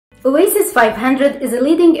Oasis500 is a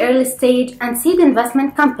leading early-stage and seed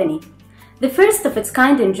investment company, the first of its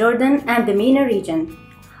kind in Jordan and the MENA region.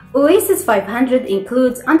 Oasis500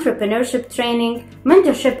 includes entrepreneurship training,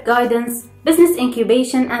 mentorship guidance, business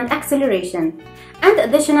incubation and acceleration, and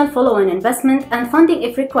additional follow-on investment and funding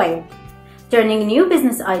if required, turning new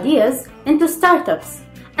business ideas into startups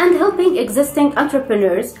and helping existing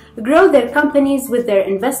entrepreneurs grow their companies with their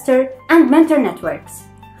investor and mentor networks.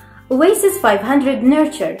 Oasis500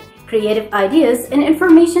 nurture creative ideas in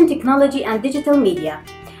information technology and digital media,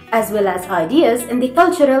 as well as ideas in the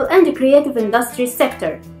cultural and creative industry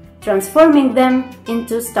sector, transforming them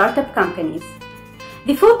into startup companies.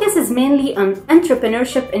 The focus is mainly on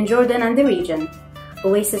entrepreneurship in Jordan and the region.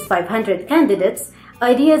 Oasis500 candidates'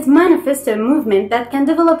 ideas manifest a movement that can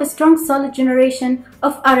develop a strong, solid generation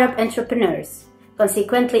of Arab entrepreneurs,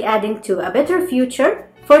 consequently adding to a better future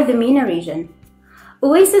for the MENA region.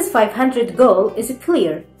 Oasis500 goal is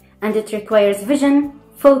clear, and it requires vision,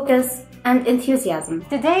 focus, and enthusiasm.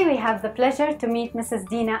 Today we have the pleasure to meet Mrs.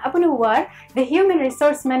 Dina Abu Nuwar, the Human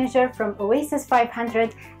Resource Manager from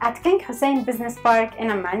Oasis500 at King Hussein Business Park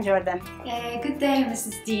in Amman, Jordan. Good day,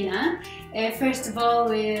 Mrs. Dina. First of all,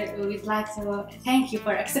 we'd like to thank you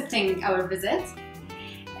for accepting our visit.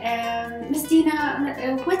 Ms.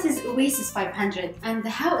 Dina, what is Oasis500 and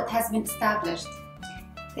how it has been established?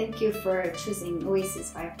 Thank you for choosing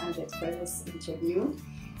Oasis500 for this interview.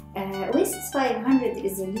 Oasis500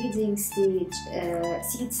 is a leading seed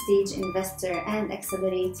stage investor and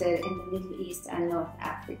accelerator in the Middle East and North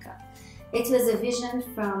Africa. It was a vision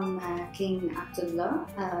from King Abdullah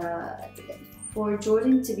for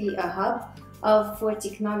Jordan to be a hub for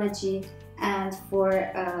technology and for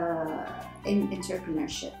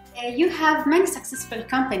entrepreneurship. You have many successful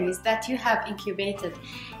companies that you have incubated.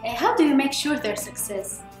 How do you make sure their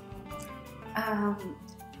success?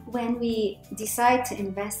 When we decide to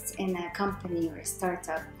invest in a company or a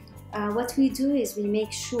startup, what we do is we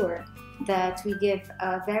make sure that we give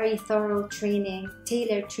a very thorough training,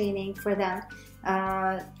 tailored training for them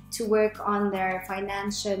to work on their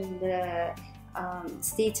financial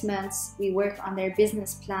statements. We work on their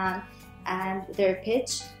business plan and their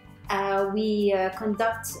pitch. We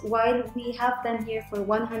conduct, while we have them here for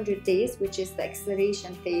 100 days, which is the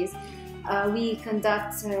acceleration phase, we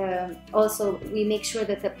conduct also, we make sure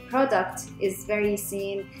that the product is very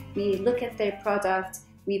seen. We look at their product,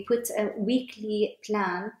 we put a weekly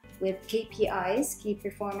plan with KPIs, key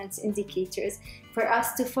performance indicators, for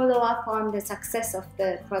us to follow up on the success of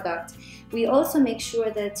the product. We also make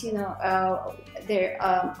sure that,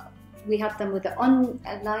 we help them with the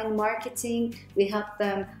online marketing, we help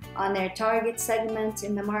them on their target segment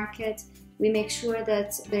in the market. We make sure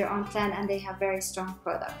that they're on plan and they have very strong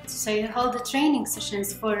products. So you hold the training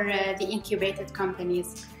sessions for the incubated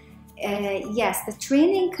companies? Yes, the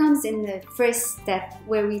training comes in the first step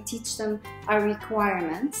where we teach them our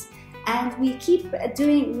requirements, and we keep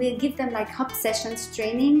doing, we give them like hub sessions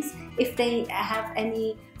trainings if they have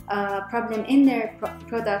any problem in their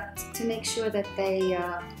product to make sure that they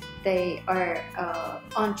are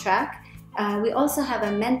on track. We also have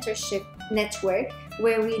a mentorship network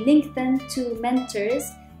where we link them to mentors.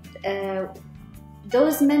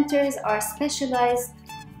 Those mentors are specialized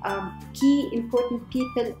key important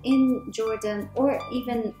people in Jordan or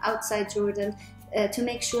even outside Jordan to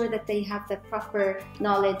make sure that they have the proper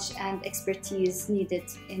knowledge and expertise needed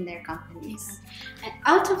in their companies. And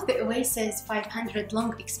out of the Oasis500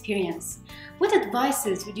 long experience, what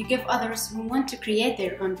advices would you give others who want to create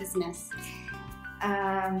their own business?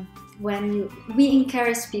 When we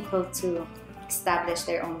encourage people to establish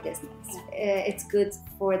their own business, it's good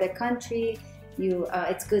for the country.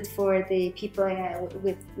 It's good for the people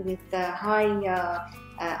with high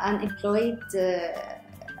unemployed,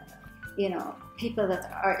 people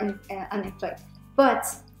that are unemployed. But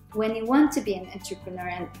when you want to be an entrepreneur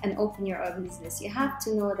and open your own business, you have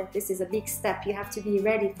to know that this is a big step. You have to be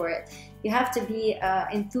ready for it. You have to be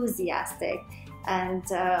enthusiastic, and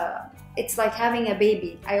it's like having a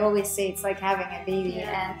baby. I always say it's like having a baby,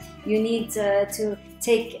 and you need to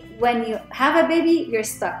take, when you have a baby, you're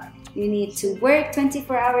stuck. You need to work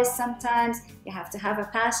 24 hours sometimes. You have to have a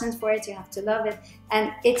passion for it. You have to love it,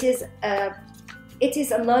 and it is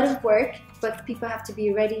a lot of work, but people have to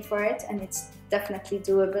be ready for it, and it's definitely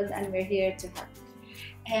doable, and we're here to help.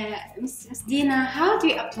 Ms. Dina, how do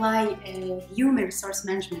you apply human resource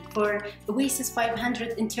management for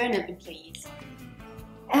Oasis500 internal employees?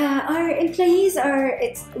 Our employees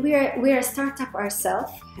we're a startup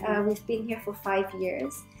ourselves. We've been here for 5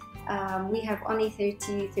 years. We have only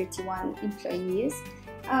 31 employees.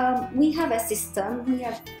 We have a system. We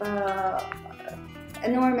have a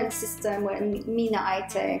normal system where Mina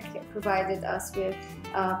iTech provided us with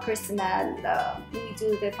personnel. We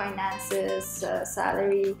do the finances,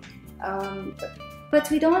 salary, but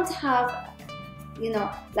we don't have,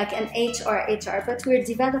 like an HR, but we're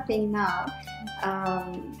developing now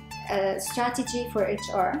a strategy for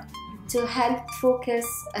HR to help focus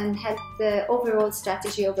and help the overall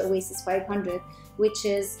strategy of Oasis500, which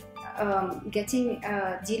is getting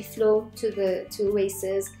deal flow to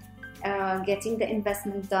Oasis, getting the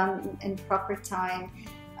investment done in proper time.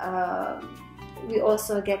 We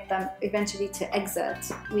also get them eventually to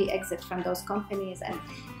exit. We exit from those companies,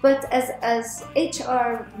 but as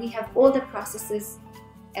HR, we have all the processes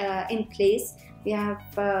in place. We have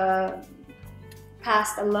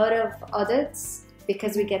passed a lot of audits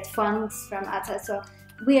because we get funds from ATA, so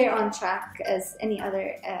we are on track as any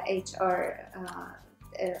other HR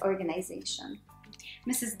organization.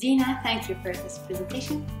 Mrs. Dina, thank you for this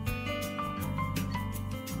presentation.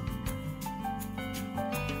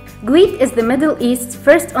 GWEET is the Middle East's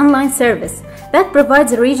first online service that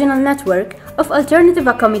provides a regional network of alternative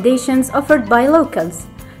accommodations offered by locals.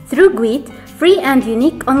 Through GWEET, free and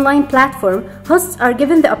unique online platform, hosts are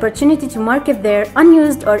given the opportunity to market their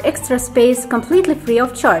unused or extra space completely free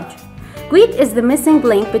of charge. GWEET is the missing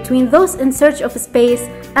link between those in search of a space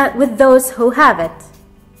with those who have it.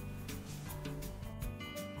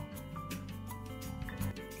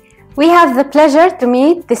 We have the pleasure to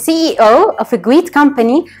meet the CEO of a GWEET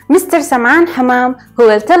company, Mr. Saman Hamam, who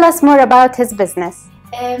will tell us more about his business.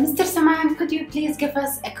 Mr. Saman, could you please give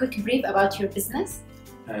us a quick brief about your business?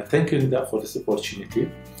 Thank you, Linda, for this opportunity.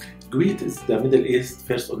 GWEET is the Middle East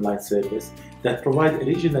first online service that provides a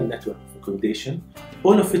regional network of accommodation,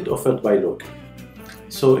 all of it offered by local.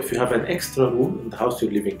 So if you have an extra room in the house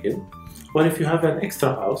you're living in, or if you have an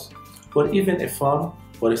extra house, or even a farm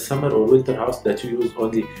or a summer or winter house that you use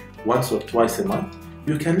only once or twice a month,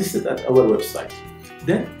 you can list it at our website.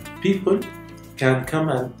 Then people can come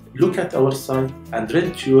and look at our site and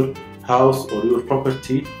rent your house or your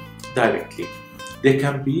property directly. They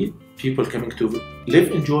can be people coming to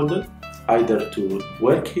live in Jordan, either to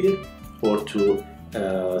work here or to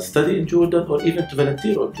study in Jordan, or even to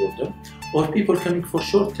volunteer in Jordan, or people coming for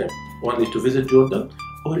short term only to visit Jordan,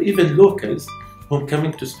 or even locals who are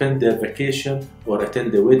coming to spend their vacation or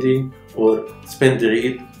attend a wedding or spend the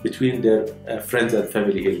Eid between their friends and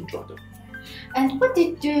family here in Jordan. And what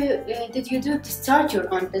did you do to start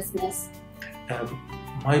your own business?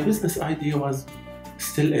 My business idea was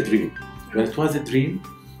still a dream. When it was a dream,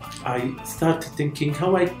 I started thinking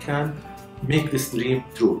how I can make this dream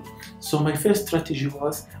true. So my first strategy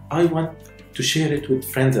was I want to share it with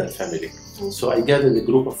friends and family. So I gathered a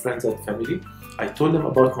group of friends and family. I told them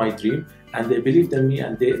about my dream, and they believed in me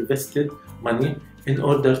and they invested money in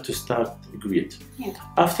order to start GWEET. Yeah.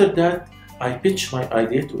 After that, I pitched my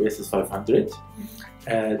idea to Oasis500.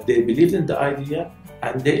 They believed in the idea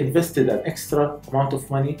and they invested an extra amount of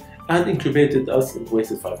money and incubated us in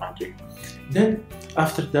Oasis500. Then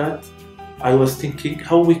after that, I was thinking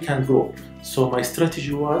how we can grow. So my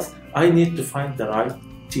strategy was I need to find the right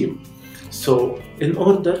team. So in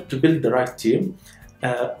order to build the right team,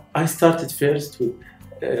 I started first with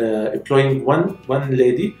employing one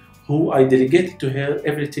lady who I delegated to her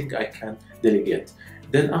everything I can delegate.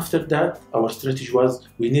 Then after that, our strategy was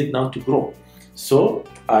we need now to grow. So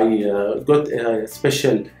I got a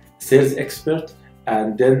special sales expert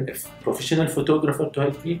and then a professional photographer to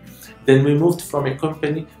help me. Then we moved from a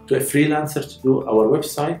company to a freelancer to do our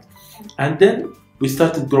website, and then we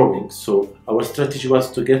started growing. So our strategy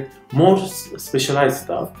was to get more specialized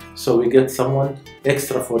staff. So we get someone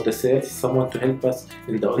extra for the sales, someone to help us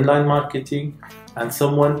in the online marketing, and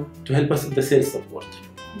someone to help us in the sales support.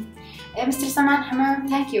 Mr. Saman Hamam,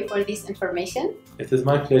 thank you for this information. It is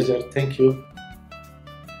my pleasure. Thank you.